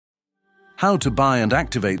How to buy and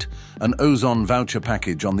activate an OZON voucher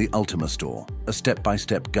package on the Ultima Store, a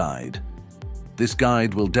step-by-step guide. This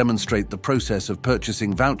guide will demonstrate the process of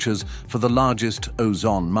purchasing vouchers for the largest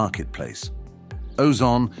OZON marketplace.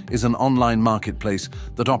 OZON is an online marketplace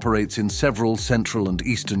that operates in several Central and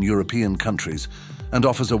Eastern European countries and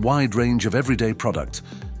offers a wide range of everyday products,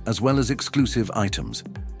 as well as exclusive items.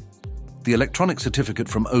 The electronic certificate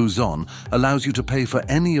from OZON allows you to pay for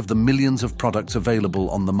any of the millions of products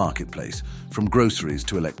available on the marketplace, from groceries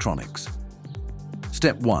to electronics.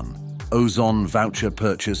 Step 1. OZON voucher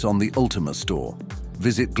purchase on the Ultima Store.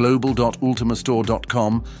 Visit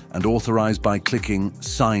global.ultimastore.com and authorize by clicking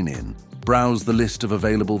Sign In. Browse the list of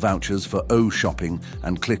available vouchers for O shopping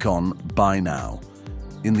and click on Buy Now.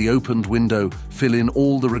 In the opened window, fill in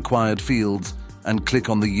all the required fields and click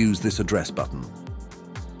on the Use this address button.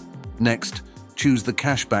 Next, choose the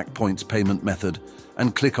cashback points payment method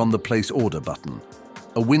and click on the Place Order button.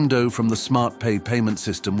 A window from the SmartPay payment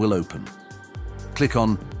system will open. Click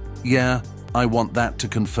on Yeah, I want that to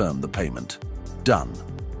confirm the payment. Done.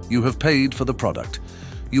 You have paid for the product.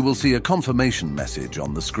 You will see a confirmation message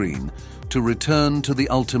on the screen. To return to the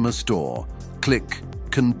Ultima Store, click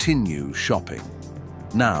Continue Shopping.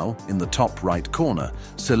 Now, in the top right corner,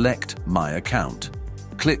 select My Account.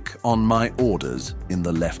 Click on My Orders in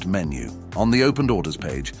the left menu. On the Opened Orders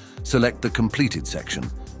page, select the Completed section,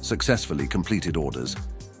 Successfully Completed Orders.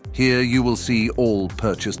 Here you will see all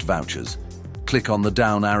purchased vouchers. Click on the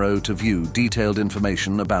down arrow to view detailed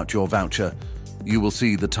information about your voucher. You will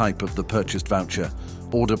see the type of the purchased voucher,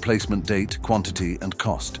 order placement date, quantity, and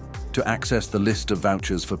cost. To access the list of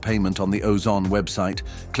vouchers for payment on the OZON website,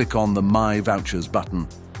 click on the My Vouchers button.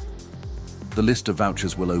 The list of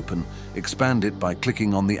vouchers will open. Expand it by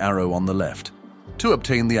clicking on the arrow on the left. To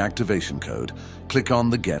obtain the activation code, click on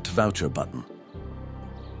the Get Voucher button.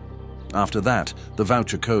 After that, the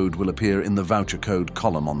voucher code will appear in the voucher code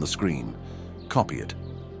column on the screen. Copy it.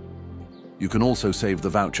 You can also save the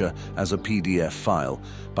voucher as a PDF file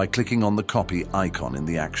by clicking on the Copy icon in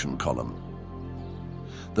the Action column.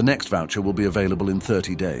 The next voucher will be available in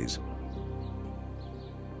 30 days.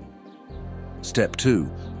 Step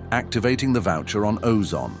 2. Activating the voucher on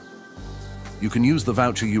OZON. You can use the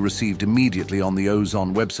voucher you received immediately on the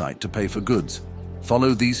OZON website to pay for goods.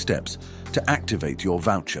 Follow these steps to activate your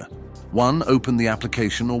voucher. 1. Open the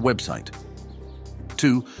application or website.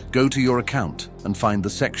 2. Go to your account and find the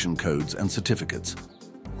section codes and certificates.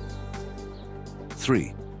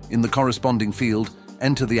 3. In the corresponding field,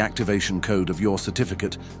 enter the activation code of your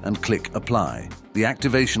certificate and click Apply. The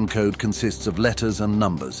activation code consists of letters and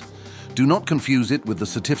numbers. Do not confuse it with the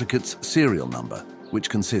certificate's serial number, which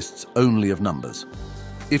consists only of numbers.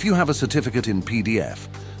 If you have a certificate in PDF,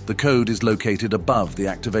 the code is located above the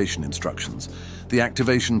activation instructions. The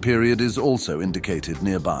activation period is also indicated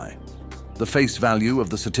nearby. The face value of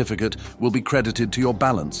the certificate will be credited to your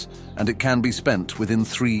balance, and it can be spent within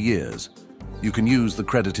 3 years. You can use the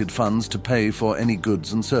credited funds to pay for any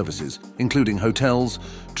goods and services, including hotels,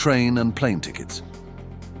 train and plane tickets.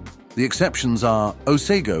 The exceptions are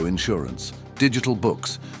OZON insurance, digital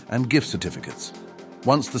books, and gift certificates.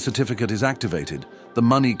 Once the certificate is activated, the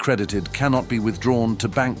money credited cannot be withdrawn to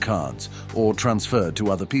bank cards or transferred to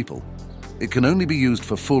other people. It can only be used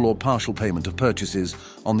for full or partial payment of purchases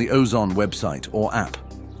on the OZON website or app.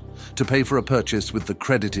 To pay for a purchase with the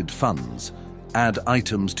credited funds, add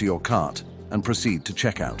items to your cart and proceed to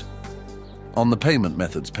checkout. On the Payment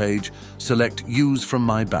Methods page, select Use from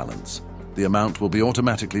My Balance. The amount will be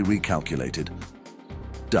automatically recalculated.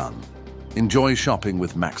 Done. Enjoy shopping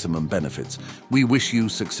with maximum benefits. We wish you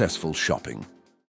successful shopping.